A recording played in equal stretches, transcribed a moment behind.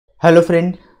Hello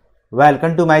friend,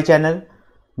 welcome to my channel.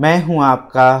 मैं हूं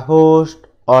आपका होस्ट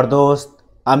और दोस्त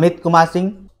अमित कुमार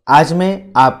सिंह। आज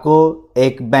मैं आपको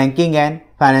एक बैंकिंग एंड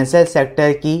फाइनेंशियल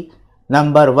सेक्टर की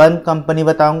नंबर 1 कंपनी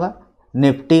बताऊंगा।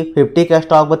 निफ्टी 50 का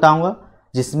स्टॉक बताऊंगा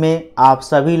जिसमें आप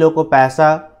सभी लोग को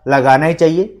पैसा लगाना ही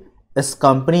चाहिए। इस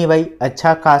कंपनी भाई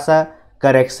अच्छा खासा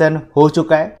करेक्शन हो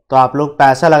चुका है तो आप लोग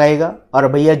पैसा लगाएगा, और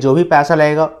भैया जो भी पैसा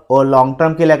लगेगा वो लॉन्ग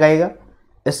टर्म के लगाएगा।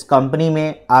 इस कंपनी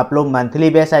में आप लोग मंथली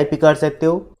बेस आईपी कर सकते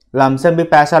हो, लमसम भी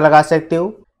पैसा लगा सकते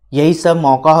हो। यही सब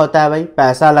मौका होता है भाई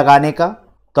पैसा लगाने का।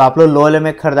 तो आप लोग लो लेवल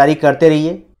में खरीदारी करते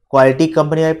रहिए। क्वालिटी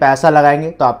कंपनी में पैसा लगाएंगे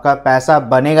तो आपका पैसा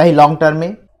बनेगा ही लॉन्ग टर्म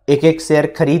में। एक एक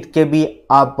शेयर खरीद के भी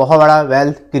आप बहुत बड़ा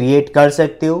वेल्थ क्रिएट कर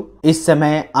सकते हो। इस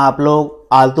समय आप लोग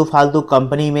आलतू फालतू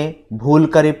कंपनी में भूल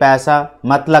कर ही पैसा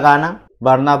मत लगाना,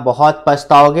 वरना बहुत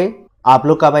पछताओगे। आप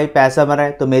लोग का भाई पैसा बन रहा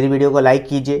है तो मेरी वीडियो को लाइक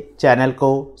कीजिए, चैनल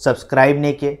को सब्सक्राइब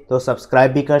नहीं किए तो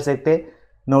सब्सक्राइब भी कर सकते।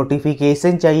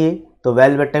 नोटिफिकेशन चाहिए तो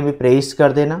बेल बटन भी प्रेस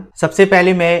कर देना। सबसे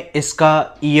पहले मैं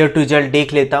इसका ईयर टू रिजल्ट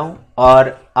देख लेता हूं,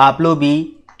 और आप लोग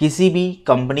भी किसी भी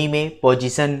कंपनी में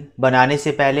पोजीशन बनाने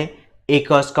से पहले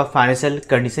एक उसका फाइनेंशियल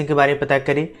कंडीशन के बारे में पता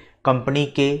करें, कंपनी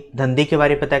के धंधे के बारे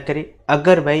में पता करें।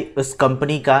 अगर भाई उस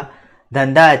कंपनी का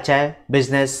धंधा अच्छा है,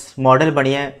 बिजनेस मॉडल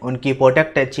बढ़िया है, उनकी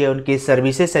प्रोडक्ट अच्छी है, उनकी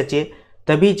सर्विसेज अच्छी है,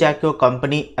 तभी जाके वो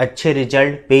कंपनी अच्छे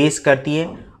रिजल्ट पेश करती है।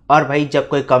 और भाई जब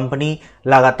कोई कंपनी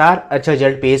लगातार अच्छा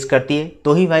रिजल्ट पेश करती है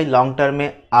तो ही भाई लॉन्ग टर्म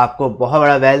में आपको बहुत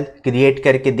बड़ा वेल्थ क्रिएट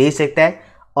करके दे सकता है।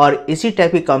 और इसी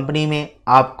टाइप की कंपनी में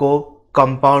आपको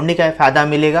कंपाउंडिंग का फायदा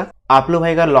मिलेगा। आप लोग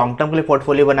भाई अगर लॉन्ग टर्म के लिए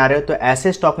पोर्टफोलियो बना रहे हो तो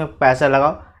ऐसे स्टॉक में पैसा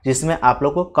लगाओ जिसमें आप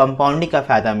लोग को कंपाउंडिंग का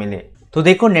फायदा मिले। तो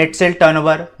देखो, नेट सेल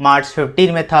टर्नओवर मार्च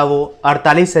 15 में था वो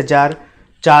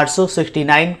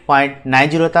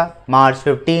 48,469.90 था मार्च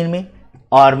 15 में।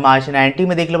 और मार्च 19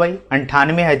 में देख लो भाई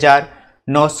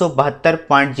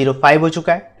 98,972.05 हो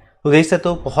चुका है। तो देख सकते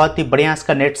हो बहुत ही बढ़िया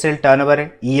इसका नेट सेल टर्नओवर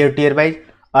है ईयर टू ईयर वाइज।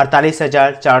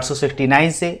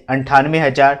 48,469 से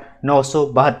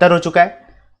 98,972 हो चुका है,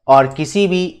 और किसी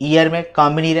भी ईयर में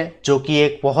कम नहीं रहे, जो कि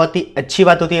एक बहुत ही अच्छी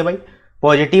बात होती है भाई,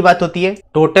 पॉजिटिव बात होती है।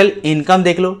 टोटल इनकम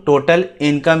देख लो, टोटल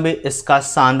इनकम भी इसका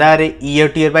शानदार है ईयर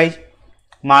टू ईयर वाइज।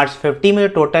 मार्च 50 में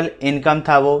टोटल इनकम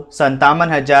था वो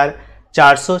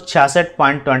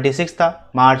 57,466.26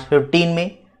 था मार्च 15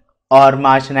 में। और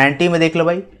मार्च 19 में देख लो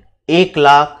भाई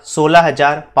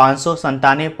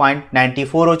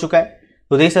 1,16,597.94 हो चुका है।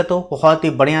 तो देख सकते हो बहुत ही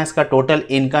बढ़िया इसका टोटल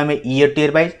इनकम है ईयर टू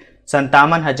ईयर वाइज।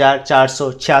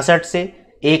 57,466 से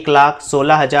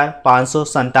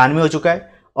 1,16,597 हो चुका है,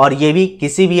 और ये भी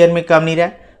किसी भी ईयर में कम नहीं रहा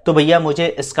है। तो भैया मुझे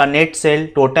इसका net cell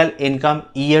total income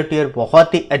year two year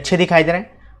बहुत ही अच्छे दिखाई दे रहे हैं।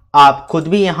 आप खुद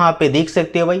भी यहाँ पे देख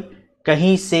सकते हो भाई,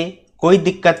 कहीं से कोई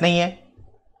दिक्कत नहीं है।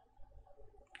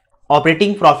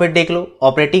 ऑपरेटिंग प्रॉफिट देख लो,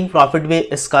 ऑपरेटिंग प्रॉफिट भी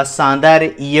इसका शानदार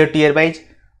है ईयर टू ईयर वाइज।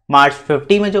 मार्च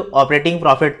 50 में जो ऑपरेटिंग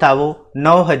प्रॉफिट था वो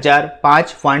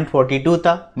 9,005.42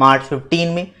 था मार्च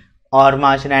 15 में। और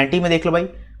मार्च 19 में देख लो भाई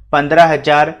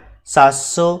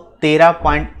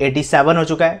 15,713.87 हो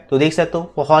चुका है। तो देख सकते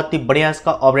हो बहुत ही बढ़िया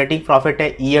इसका ऑपरेटिंग प्रॉफिट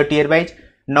है ईयर टू ईयर वाइज।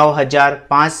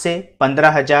 9,005 से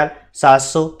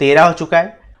 15,713 हो चुका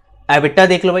है। एबिटा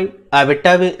देख लो भाई,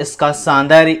 एबिटा भी इसका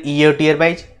शानदार ईयर टू ईयर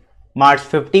वाइज। मार्च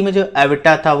 50 में जो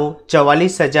एबिटा था वो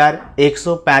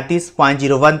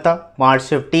 44,135.01 था मार्च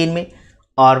 15 में।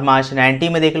 और मार्च 19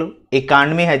 में देख लो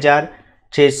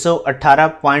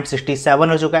 91,618.67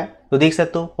 हो चुका है। तो देख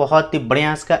सकते हो बहुत ही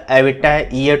बढ़िया इसका एबिटा है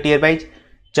ईयर टू ईयर वाइज।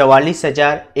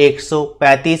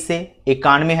 44,135 से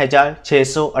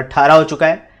 91,618 हो चुका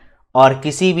है, और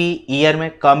किसी भी ईयर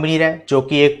में कम नहीं रहा है, जो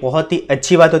कि एक बहुत ही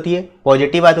अच्छी बात होती है,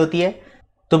 पॉजिटिव बात होती है।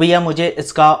 तो भैया मुझे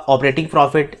इसका operating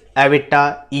profit,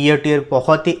 EBITDA year two year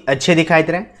बहुत ही अच्छे दिखाई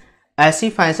दे रहे हैं। ऐसी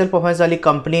फाइनेंशियल परफॉर्मेंस वाली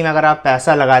कंपनी में अगर आप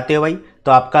पैसा लगाते हो भाई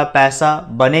तो आपका पैसा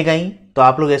बनेगा ही। तो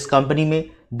आप लोग इस कंपनी में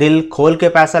दिल खोल के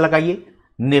पैसा लगाइए।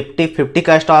 निफ्टी 50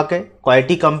 का स्टॉक है,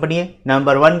 क्वालिटी कंपनी है,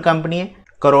 नंबर 1 कंपनी है।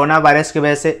 कोरोना वायरस की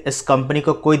वजह से इस कंपनी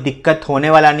को कोई दिक्कत होने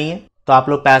वाला नहीं है। तो आप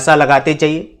लोग पैसा लगाते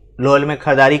जाइए, लोल में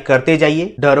खरीदारी करते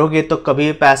जाइए। डरोगे तो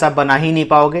कभी पैसा बना ही नहीं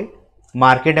पाओगे।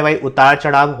 मार्केट में भाई उतार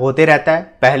चढ़ाव होते रहता है,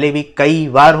 पहले भी कई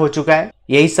बार हो चुका है।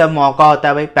 यही सब मौका होता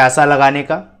है भाई पैसा लगाने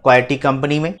का क्वालिटी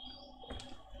कंपनी में।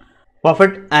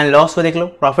 प्रॉफिट एंड लॉस को देख लो,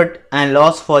 profit and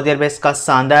loss for year base का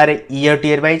शानदार है ईयर टू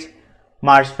ईयर वाइज।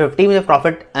 मार्च 50 में जो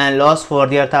profit and loss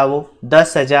for year था वो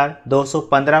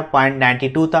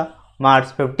 10,215.92 था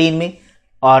मार्च 15 में।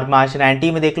 और मार्च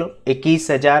 19 में देख लो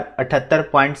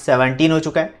 21,078.17 हो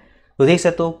चुका है। तो देख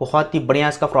सकते हो बहुत ही बढ़िया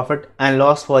इसका profit and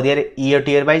loss for year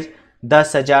two year wise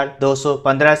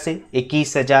 10,215 से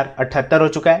 21,078 हो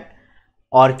चुका है,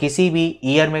 और किसी भी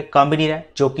ईयर में कम भी नहीं रहा है,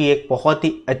 जो कि एक बहुत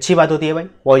ही अच्छी बात होती है भाई,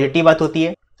 पॉजिटिव बात होती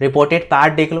है। रिपोर्टेड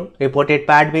पैड देख लो, रिपोर्टेड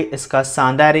पैड भी इसका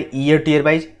शानदार है ईयर टू ईयर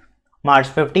वाइज। मार्च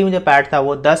 15 में जो पैड था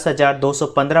वो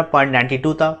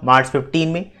 10,215.92 था मार्च 15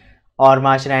 में, और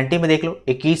मार्च 19 में देख लो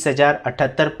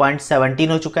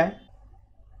 21,078.17 हो चुका है।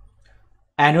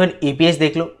 एनुअल ईपीएस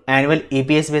देख लो, एनुअल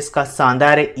ईपीएस भी इसका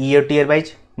शानदार है ईयर टू ईयर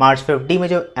वाइज। मार्च 15 में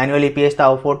जो एनुअल ईपीएस था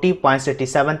वो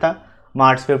 40.67 था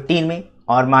मार्च 15 में,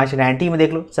 और मार्च 19 में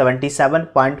देख लो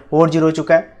 77.40 हो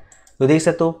चुका है। तो देख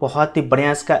सकते हो बहुत ही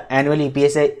बढ़िया इसका एनुअल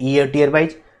ईपीएस है ईयर टू ईयर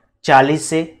वाइज, 40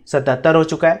 से 77 हो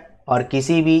चुका है और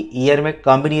किसी भी ईयर में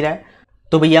कम भी नहीं रहा है।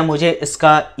 तो भैया मुझे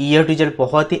इसका ईयर टू ईयर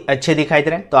बहुत ही अच्छे दिखाई दे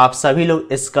रहे हैं। तो आप सभी लोग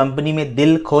इस कंपनी में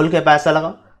दिल खोल के पैसा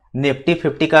लगाओ। निफ्टी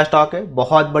 50 का स्टॉक है,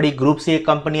 बहुत बड़ी ग्रुप से ये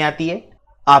कंपनी आती है।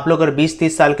 आप लोग अगर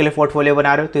 20-30 साल के लिए पोर्टफोलियो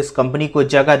बना रहे हो तो इस कंपनी को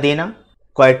जगह देना।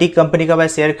 क्वालिटी कंपनी का भाई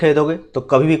शेयर खरीदोगे तो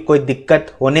कभी भी कोई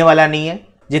दिक्कत होने वाला नहीं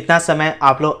है। जितना समय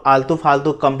आप लोग आलतू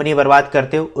फालतू कंपनी बर्बाद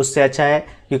करते हो उससे अच्छा है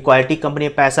कि क्वालिटी कंपनी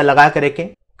में पैसा लगा कर रखें।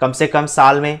 कम से कम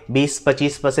साल में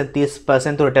 20-25%,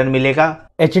 30% तो रिटर्न मिलेगा।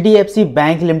 HDFC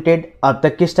बैंक लिमिटेड अब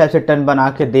तक किस टाइप से रिटर्न बना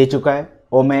के दे चुका है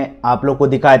वो मैं आप लोग को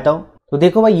दिखाता हूँ। तो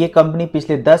देखो भाई, ये कंपनी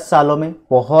पिछले 10 सालों में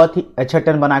बहुत ही अच्छा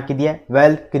रिटर्न बना के दिया है,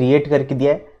 वेल्थ क्रिएट करके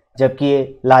दिया है, जबकि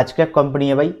ये लार्ज कैप कंपनी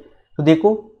है भाई। तो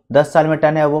देखो 10 साल में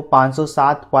रिटर्न है वो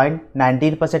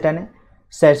 507.19% रिटर्न है,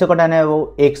 सरसों का रिटर्न है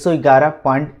वो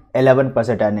 111.11%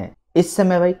 रिटर्न है। इस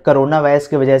समय भाई कोरोना वायरस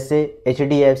की वजह से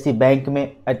HDFC बैंक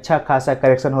में अच्छा खासा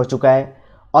करेक्शन हो चुका है,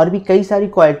 और भी कई सारी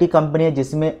क्वालिटी कंपनी है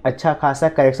जिसमें अच्छा खासा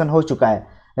करेक्शन हो चुका है।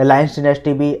 रिलायंस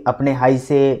इंडस्ट्री भी अपने हाई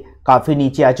से काफ़ी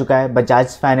नीचे आ चुका है,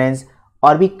 बजाज फाइनेंस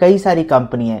और भी कई सारी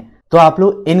कंपनी है। तो आप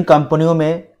लोग इन कंपनियों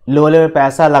में लो लेवल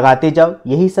पैसा लगाते जाओ,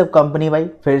 यही सब कंपनी भाई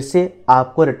फिर से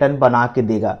आपको रिटर्न बना के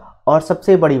देगा। और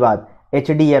सबसे बड़ी बात,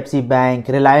 HDFC bank,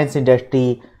 Reliance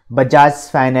industry, Bajaj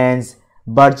finance,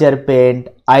 Berger paint,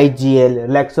 IGL,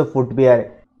 Relaxo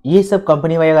footwear, ये सब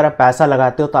कंपनी भाई अगर आप पैसा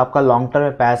लगाते हो तो आपका लॉन्ग टर्म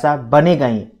में पैसा बनेगा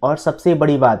ही। और सबसे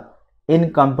बड़ी बात, इन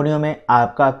कंपनियों में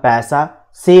आपका पैसा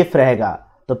सेफ रहेगा।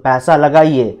 तो पैसा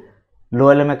लगाइए,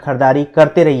 लो लेवल में खरीदारी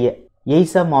करते रहिए, यही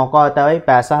सब मौका होता है भाई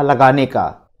पैसा लगाने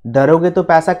का। डरोगे तो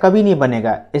पैसा कभी नहीं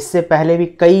बनेगा। इससे पहले भी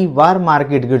कई बार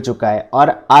मार्केट गिर चुका है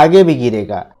और आगे भी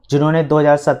गिरेगा। जिन्होंने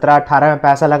 2017-18 में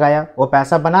पैसा लगाया वो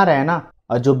पैसा बना रहे हैं ना,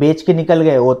 और जो बेच के निकल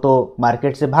गए वो तो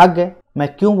मार्केट से भाग गए। मैं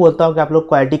क्यों बोलता हूँ कि आप लोग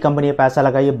क्वालिटी कंपनी में पैसा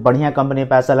लगाइए, बढ़िया कंपनी में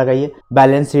पैसा लगाइए,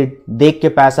 बैलेंस शीट देख के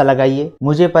पैसा लगाइए।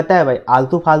 मुझे पता है भाई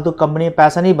आलतू फालतू कंपनी में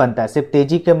पैसा नहीं बनता है, सिर्फ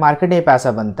तेजी के मार्केट में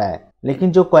पैसा बनता है,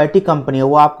 लेकिन जो क्वालिटी कंपनी है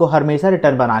वो आपको हमेशा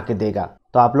रिटर्न बना के देगा।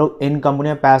 तो आप लोग इन कंपनी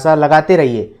में पैसा लगाते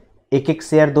रहिए, एक एक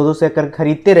शेयर 2-2 शेयर कर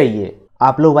खरीदते रहिए।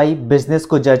 आप लोग भाई बिजनेस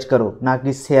को जज करो, ना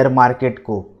कि शेयर मार्केट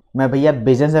को। मैं भैया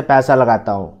बिजनेस में पैसा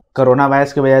लगाता हूँ। कोरोना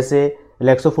वायरस की वजह से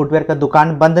रिलैक्सो फुटवेयर का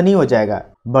दुकान बंद नहीं हो जाएगा,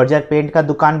 बर्जर पेंट का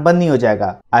दुकान बंद नहीं हो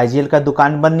जाएगा, IGL का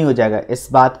दुकान बंद नहीं हो जाएगा। इस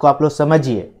बात को आप लोग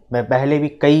समझिए। मैं पहले भी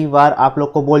कई बार आप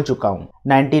लोग को बोल चुका हूँ।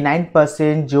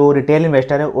 99% जो रिटेल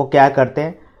इन्वेस्टर है वो क्या करते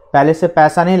हैं, पहले से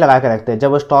पैसा नहीं लगा के रखते।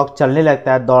 जब वो स्टॉक चलने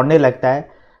लगता है, दौड़ने लगता है,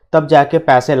 तब जाके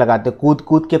पैसे लगाते हो, कूद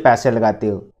कूद के पैसे लगाते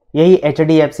हो। यही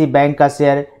HDFC बैंक का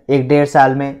शेयर 1-1.5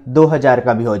 साल में 2000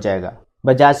 का भी हो जाएगा।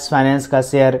 बजाज फाइनेंस का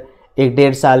शेयर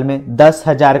 1-1.5 साल में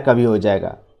 10,000 का भी हो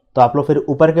जाएगा। तो आप लोग फिर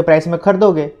ऊपर के प्राइस में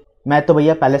खरीदोगे। मैं तो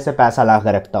भैया पहले से पैसा लगा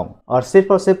कर रखता हूँ, और सिर्फ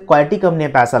क्वालिटी कंपनी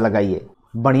में पैसा लगाइए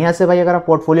बढ़िया से भाई। अगर आप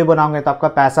पोर्टफोलियो बनाओगे तो आपका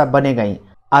पैसा बनेगा ही।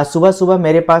 आज सुबह सुबह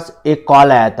मेरे पास एक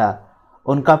कॉल आया था,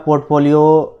 उनका पोर्टफोलियो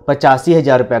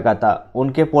 85,000 रुपये का था।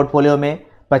 उनके पोर्टफोलियो में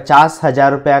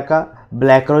 50,000 रुपये का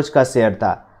ब्लैक रोज का शेयर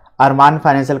था, अरमान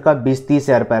फाइनेंशियल का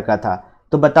 20-30,000 रुपये का था।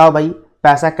 तो बताओ भाई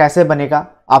पैसा कैसे बनेगा।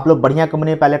 आप लोग बढ़िया कंपनी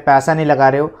में पहले पैसा नहीं लगा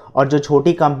रहे हो, और जो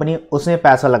छोटी कंपनी उसमें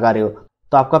पैसा लगा रहे हो,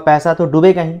 तो आपका पैसा तो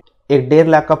डूबेगा ही। 1-1.5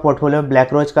 लाख का पोर्टफोलियो में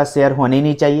ब्लैक रोज का शेयर होना ही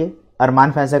नहीं चाहिए,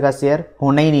 अरमान फाइनेंशियल का शेयर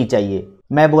होना ही नहीं चाहिए।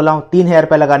 मैं बोला हूँ 3,000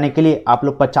 रुपये लगाने के लिए, आप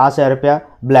लोग 50,000 रुपया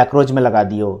ब्लैक रोज में लगा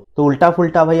दिए हो। तो उल्टा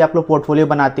फुल्टा भाई आप लोग पोर्टफोलियो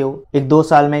बनाते हो, 1-2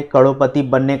 साल में करोड़पति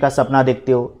बनने का सपना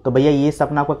देखते हो। तो भैया ये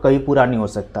सपना आपका कभी पूरा नहीं हो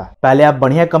सकता। पहले आप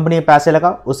बढ़िया कंपनी में पैसे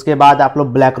लगाओ, उसके बाद आप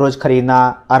लोग ब्लैक रोज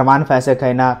खरीदना, अरमान फाइनेंशियल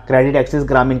खरीदना, क्रेडिट एक्सिस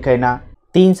ग्रामीण खरीदना।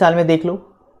 3 साल में देख लो,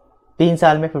 3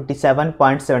 साल में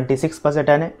 57.76%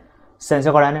 रिटर्न है,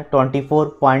 सेंसेक्स का है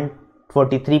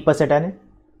 24.43% है।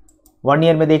 1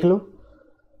 ईयर में देख लो,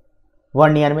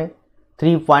 1 ईयर में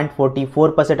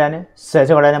 3.44% है,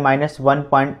 सेंसेक्स का है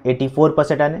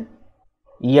 -1.84% है।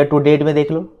 ईयर टू डेट में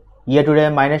देख लो, ईयर टू डेट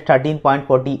में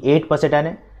 -13.48%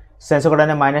 है, सेंसेक्स का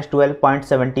है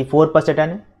 -12.74%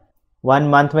 है। 1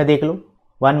 मंथ में देख लो,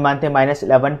 1 मंथ में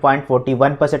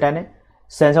 -11.41% है,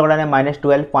 सेंसेक्स का है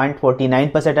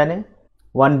 -12.49% है।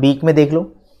 1 वीक में देख लो,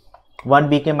 1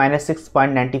 वीक में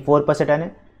 -6.94%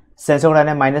 है, सेंसेक्स का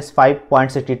है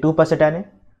 -5.62% है।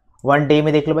 1 डे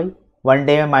में देख लो भाई, वन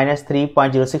डे में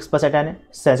 -3.06% है,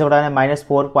 सेंसेक्स बढ़ा है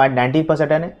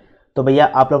 -4.19% है। तो भैया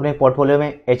आप लोग अपने पोर्टफोलियो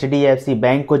में HDFC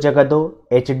बैंक को जगह दो,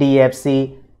 HDFC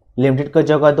लिमिटेड को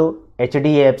जगह दो,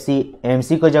 HDFC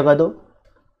AMC को जगह दो।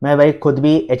 मैं भाई खुद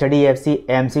भी HDFC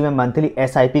AMC में मंथली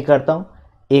SIP करता हूँ।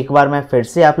 एक बार मैं फिर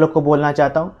से आप लोग को बोलना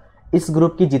चाहता हूँ, इस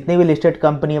ग्रुप की जितनी भी लिस्टेड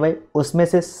कंपनी है भाई, उसमें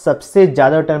से सबसे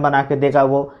ज़्यादा रिटर्न बना के देगा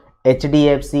वो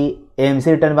HDFC AMC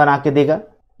रिटर्न बना के देगा।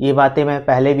 ये बातें मैं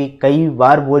पहले भी कई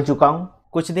बार बोल चुका हूँ।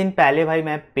 कुछ दिन पहले भाई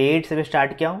मैं पेड से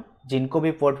स्टार्ट किया हूँ। जिनको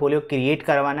भी पोर्टफोलियो क्रिएट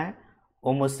करवाना है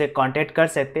वो मुझसे कांटेक्ट कर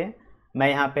सकते हैं। मैं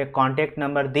यहाँ पे कांटेक्ट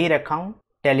नंबर दे रखा हूँ।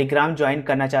 टेलीग्राम ज्वाइन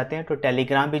करना चाहते हैं तो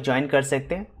टेलीग्राम भी ज्वाइन कर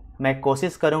सकते हैं। मैं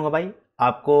कोशिश करूँगा भाई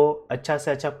आपको अच्छा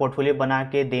से अच्छा पोर्टफोलियो बना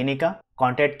के देने का।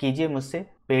 कांटेक्ट कीजिए मुझसे,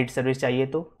 पेड सर्विस चाहिए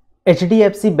तो।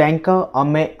 HDFC बैंक का अब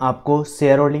मैं आपको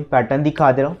शेयर होल्डिंग पैटर्न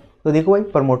दिखा दे रहा हूँ। तो देखो भाई,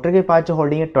 प्रमोटर के पास जो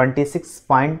होल्डिंग है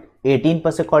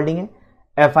 26.18% होल्डिंग है।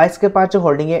 FIs के पास जो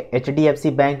होल्डिंग है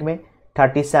HDFC बैंक में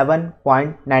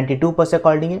 37.92%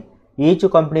 होल्डिंग है। ये जो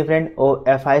कंपनी फ्रेंड वो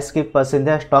FIs की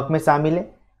पसंदीदा स्टॉक में शामिल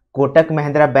है। कोटक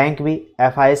महिंद्रा बैंक भी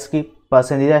FIs की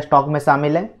पसंदीदा स्टॉक में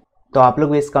शामिल है। तो आप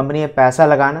लोग भी इस कंपनी में पैसा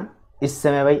लगाना। इस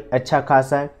समय भाई अच्छा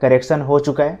खासा करेक्शन हो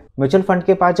चुका है। म्यूचुअल फंड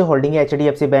के पास जो होल्डिंग है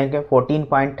HDFC बैंक में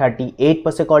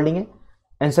 14.38% होल्डिंग है।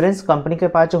 इंश्योरेंस कंपनी के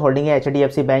पास जो होल्डिंग है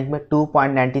HDFC बैंक में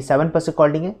 2.97%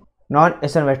 होल्डिंग है। नॉन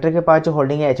इन्वेस्टर के पास जो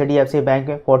होल्डिंग है HDFC बैंक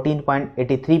में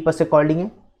 14.83% होल्डिंग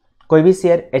है। कोई भी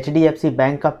शेयर HDFC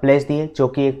बैंक का प्लेस दिए, जो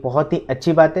कि एक बहुत ही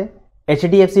अच्छी बात है।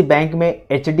 HDFC बैंक में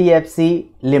HDFC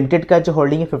लिमिटेड का जो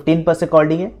होल्डिंग है 15%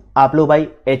 होल्डिंग है। आप लोग भाई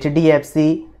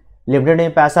HDFC लिमिटेड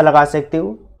में पैसा लगा सकते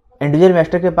हो। इंडिविजुअल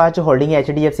इन्वेस्टर के पास जो होल्डिंग है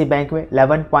HDFC बैंक में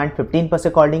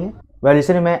 11.15% होल्डिंग है।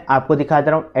 वैल्यूएशन में मैं आपको दिखा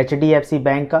दे रहा हूँ HDFC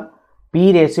बैंक का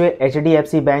पी रेशियो है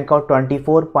HDFC बैंक का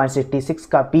 24.66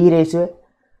 का पी रेशियो है।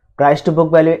 Price to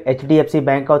book value HDFC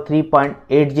bank का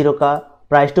 3.80 का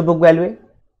प्राइस टू बुक वैल्यू है।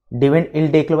 डिविडेंड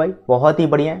यील्ड देख लो भाई, बहुत ही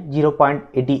बढ़िया है,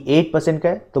 0.88% का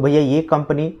है। तो भैया ये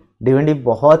कंपनी डिविडेंड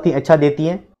बहुत ही अच्छा देती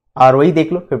है। ROE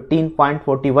देख लो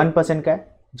 15.41% का है,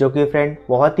 जो कि फ्रेंड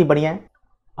बहुत ही बढ़िया है।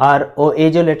 ROA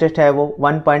जो लेटेस्ट है वो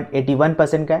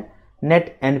 1.81% का है।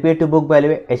 Net NPA to book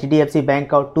value HDFC bank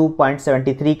का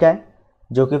 2.73 का है,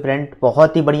 जो कि फ्रेंड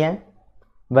बहुत ही बढ़िया है।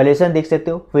 वैल्यूएशन देख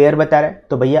सकते हो, फेयर बता रहा है।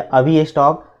 तो भैया अभी ये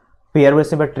स्टॉक फेयर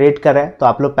वैल्यूएशन पर ट्रेड कर रहा है, तो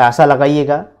आप लोग पैसा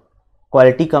लगाइएगा।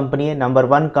 क्वालिटी कंपनी है, नंबर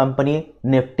 1 कंपनी है,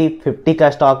 निफ्टी 50 का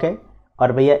स्टॉक है।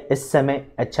 और भैया इस समय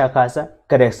अच्छा खासा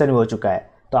करेक्शन हो चुका है,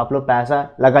 तो आप लोग पैसा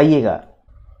लगाइएगा।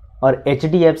 और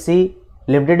HDFC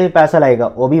लिमिटेड में पैसा लगेगा,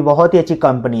 वो भी बहुत ही अच्छी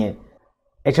कंपनी है।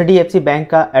 HDFC बैंक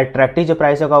का अट्रैक्टिव जो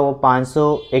प्राइस होगा वो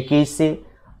 521 से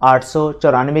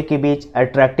 894 के बीच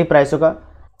अट्रैक्टिव प्राइस होगा।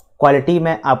 क्वालिटी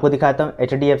मैं आपको दिखाता हूँ।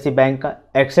 HDFC बैंक का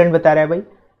एक्सेलेंट बता रहा है भाई।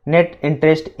 नेट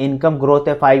इंटरेस्ट इनकम ग्रोथ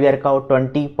है 5 ईयर का, वो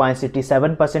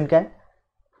 20.67% का है।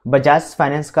 बजाज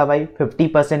फाइनेंस का भाई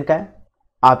 50% का है।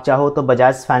 आप चाहो तो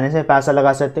बजाज फाइनेंस में पैसा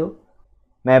लगा सकते हो।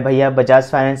 मैं भैया बजाज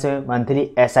फाइनेंस में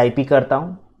मंथली SIP करता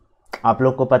हूँ, आप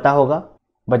लोग को पता होगा।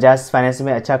 बजाज फाइनेंस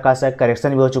में अच्छा खासा करेक्शन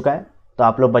भी हो चुका है, तो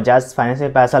आप लोग बजाज फाइनेंस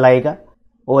में पैसा लगाएगा।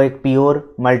 वो एक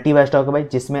प्योर मल्टीबैगर स्टॉक है भाई,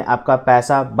 जिसमें आपका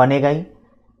पैसा बनेगा ही।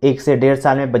 1 से 1.5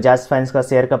 साल में बजाज फाइनेंस का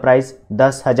शेयर का प्राइस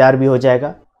 10,000 भी हो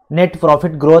जाएगा। नेट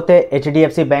प्रॉफिट ग्रोथ है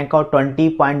HDFC बैंक का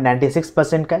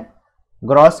 20.96% का है।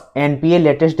 ग्रॉस NPA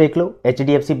लेटेस्ट देख लो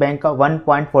HDFC बैंक का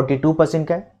 1.42%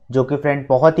 का है, जो कि फ्रेंड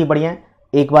बहुत ही बढ़िया है।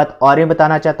 एक बात और ये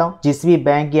बताना चाहता हूँ, जिस भी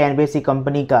बैंक या NBFC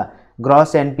कंपनी का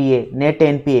ग्रॉस NPA नेट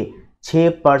NPA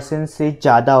 6% से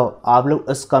ज़्यादा हो, आप लोग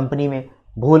उस कंपनी में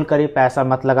भूल कर ही पैसा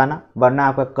मत लगाना, वरना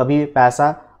आपका कभी भी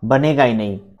पैसा बनेगा ही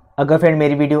नहीं। अगर फ्रेंड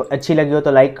मेरी वीडियो अच्छी लगी हो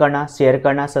तो लाइक करना, शेयर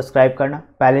करना, सब्सक्राइब करना।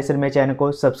 पहले से मेरे चैनल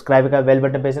को सब्सक्राइब कर बेल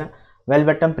बटन प्रेस करना। बेल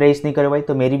बटन प्रेस नहीं करो भाई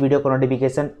तो मेरी वीडियो का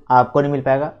नोटिफिकेशन आपको नहीं मिल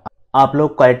पाएगा। आप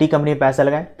लोग क्वालिटी कंपनी में पैसा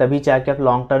लगाएं, तभी जाके आप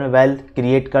लॉन्ग टर्म में वेल्थ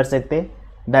क्रिएट कर सकते हैं।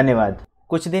 धन्यवाद।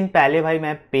 कुछ दिन पहले भाई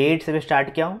मैं पेड से भी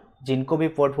स्टार्ट किया हूँ। जिनको भी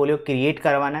पोर्टफोलियो क्रिएट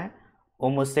करवाना है वो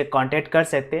मुझसे कॉन्टैक्ट कर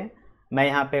सकते हैं। मैं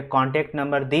यहाँ पे कॉन्टैक्ट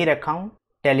नंबर दे रखा हूँ।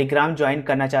 टेलीग्राम ज्वाइन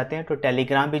करना चाहते हैं तो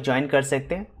टेलीग्राम भी ज्वाइन कर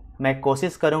सकते हैं। मैं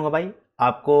कोशिश करूँगा भाई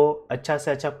आपको अच्छा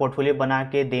से अच्छा पोर्टफोलियो बना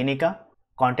के देने का।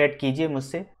 कांटेक्ट कीजिए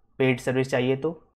मुझसे, पेड सर्विस चाहिए तो।